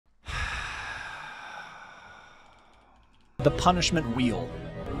the punishment wheel.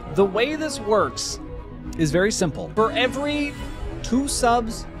 The way this works is very simple. For every 2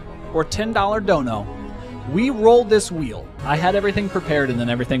 subs or $10 dono, we roll this wheel. I had everything prepared and then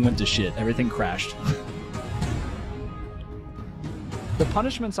everything went to shit. Everything crashed. The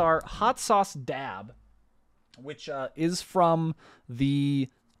punishments are hot sauce dab, which is from the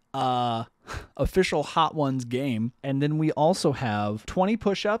official Hot Ones game. And then we also have 20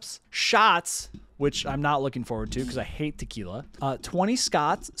 push-ups, shots, which I'm not looking forward to because I hate tequila, 20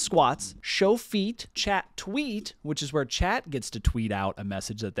 squats, show feet, chat tweet, which is where chat gets to tweet out a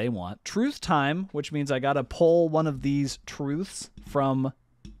message that they want, truth time, which means I got to pull one of these truths from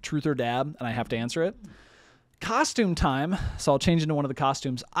Truth or Dab, and I have to answer it. Costume time, so I'll change into one of the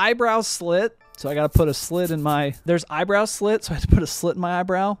costumes. Eyebrow slit, so I gotta put a slit in my... There's eyebrow slit, so I have to put a slit in my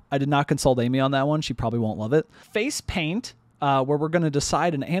eyebrow. I did not consult Amy on that one. She probably won't love it. Face paint, where we're gonna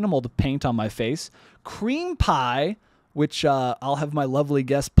decide an animal to paint on my face. Cream pie, which I'll have my lovely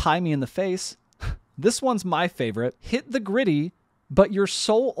guest pie me in the face. This one's my favorite. Hit the gritty, but you're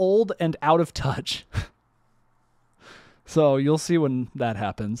so old and out of touch. So you'll see when that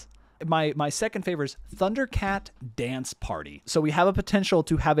happens. My second favorite is Thundercat Dance Party. So we have a potential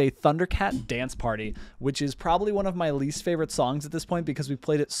to have a Thundercat Dance Party, which is probably one of my least favorite songs at this point because we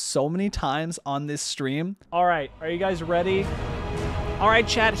played it so many times on this stream. All right, are you guys ready? All right,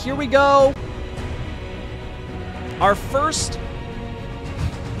 chat, here we go. Our first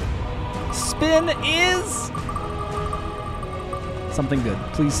spin is something good.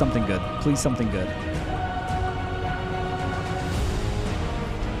 Please something good. Please something good.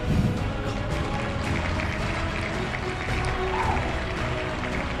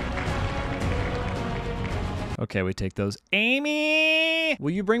 Okay, we take those. Amy!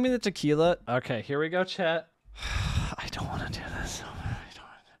 Will you bring me the tequila? Okay, here we go, chat. I don't want to do this.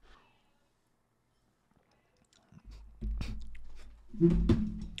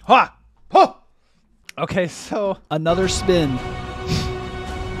 Ha! Ha! Okay, so another spin.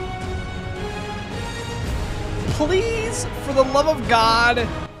 Please, for the love of God,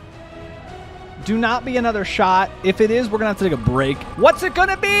 do not be another shot. If it is, we're going to have to take a break. What's it going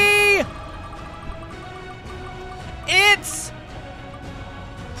to be? It's...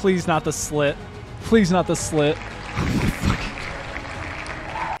 Please not the slit. Please not the slit.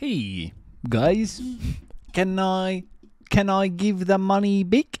 Hey, guys. Can I give the money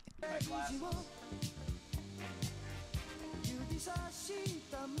back?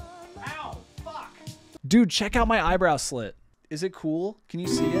 Ow, fuck. Dude, check out my eyebrow slit. Is it cool? Can you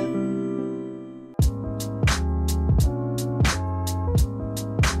see it?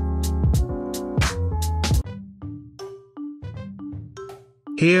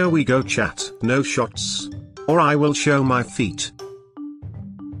 Here we go, chat. No shots, or I will show my feet.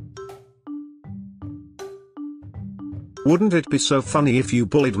 Wouldn't it be so funny if you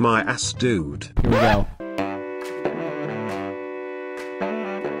bullied my ass, dude? Here we go.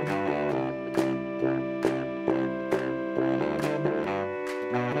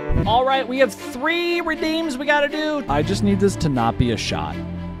 All right, we have 3 redeems we gotta do. I just need this to not be a shot.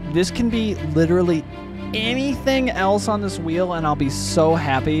 This can be literally anything else on this wheel and I'll be so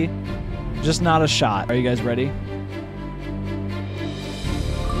happy. Just not a shot. Are you guys ready?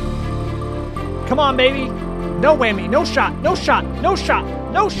 Come on, baby. No whammy. No shot. No shot. No shot.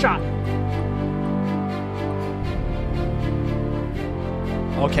 No shot.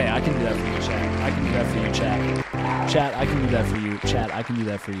 Okay, I can do that for you, chat. I can do that for you, chat. Chat, I can do that for you. Chat, I can do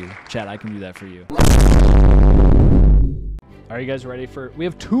that for you. Chat, I can do that for you. Are you guys ready for... We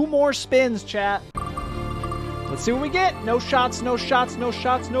have 2 more spins, chat. Let's see what we get. No shots, no shots, no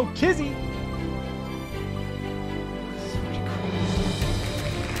shots, no kizzy.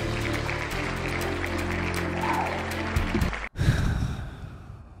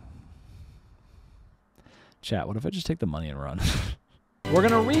 Chat, what if I just take the money and run? We're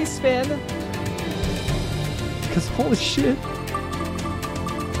gonna respin. Because holy shit.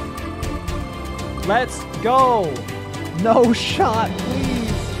 Let's go. No shot, please.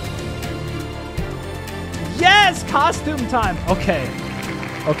 Yes! Costume time! Okay.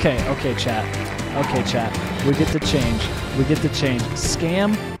 Okay, chat. Okay, chat. We get to change. We get to change.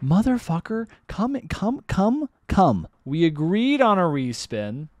 Scam. Motherfucker. Come. We agreed on a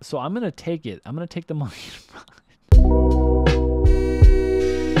respin, so I'm gonna take it. I'm gonna take the money.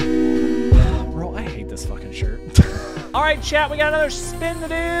 Bro, I hate this fucking shirt. Alright, chat, we got another spin to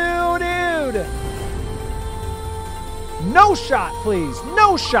do, dude! No shot, please!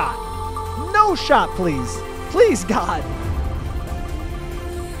 No shot! No shot, please! Please, God!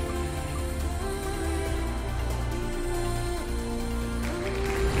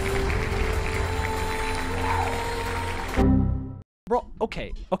 Bro,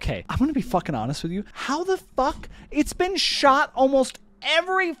 okay. I'm gonna be fucking honest with you. How the fuck? It's been shot almost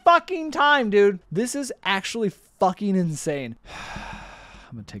every fucking time, dude. This is actually fucking insane.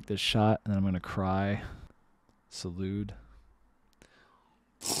 I'm gonna take this shot and then I'm gonna cry. Salute.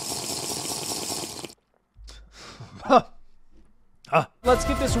 Let's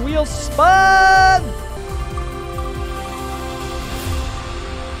get this wheel spun!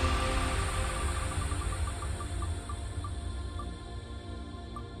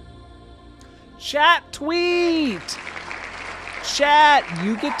 Chat tweet! Chat,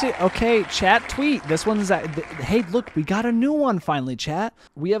 you get to, okay, chat tweet. This one's, hey, look, we got a new one finally, chat.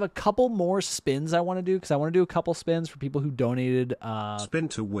 We have a couple more spins I want to do, because I want to do a couple spins for people who donated. Spin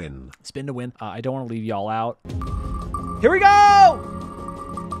to win. Spin to win. I don't want to leave y'all out. Here we go!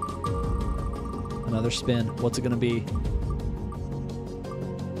 Another spin. What's it going to be?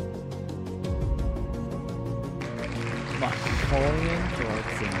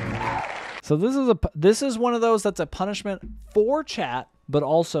 So this is one of those that's a punishment for chat, but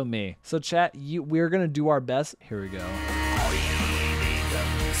also me. So chat, we're gonna do our best. Here we go.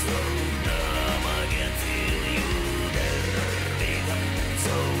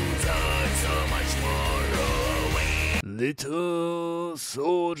 Little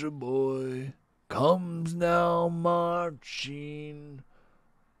soldier boy comes now marching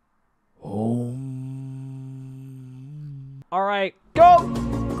home. All right, go.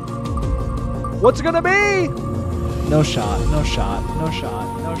 What's it gonna be? No shot, no shot, no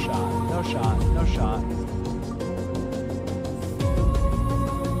shot, no shot, no shot, no shot.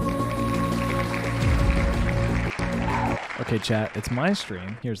 Okay, chat, it's my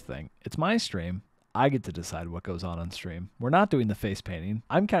stream. Here's the thing. It's my stream. I get to decide what goes on stream. We're not doing the face painting.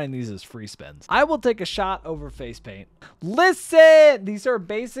 I'm counting these as free spins. I will take a shot over face paint. Listen! These are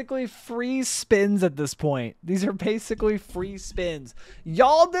basically free spins at this point. These are basically free spins.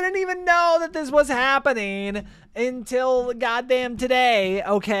 Y'all didn't even know that this was happening until goddamn today,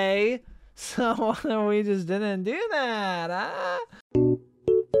 okay? So we just didn't do that, huh?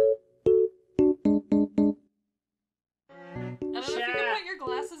 I don't know if you can put your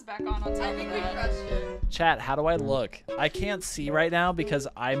glasses back on top of that. We crushed it. Chat, how do I look? I can't see right now because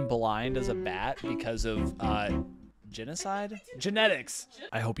I'm blind as a bat because of genocide? Genetics.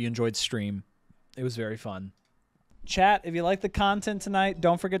 I hope you enjoyed stream. It was very fun. Chat, if you like the content tonight,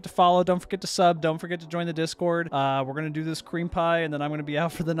 don't forget to follow, don't forget to sub, don't forget to join the Discord. We're going to do this cream pie and then I'm going to be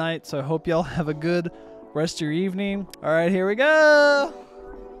out for the night. So I hope y'all have a good rest of your evening. All right, here we go.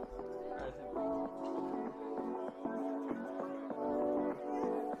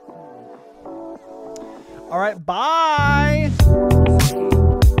 All right, bye.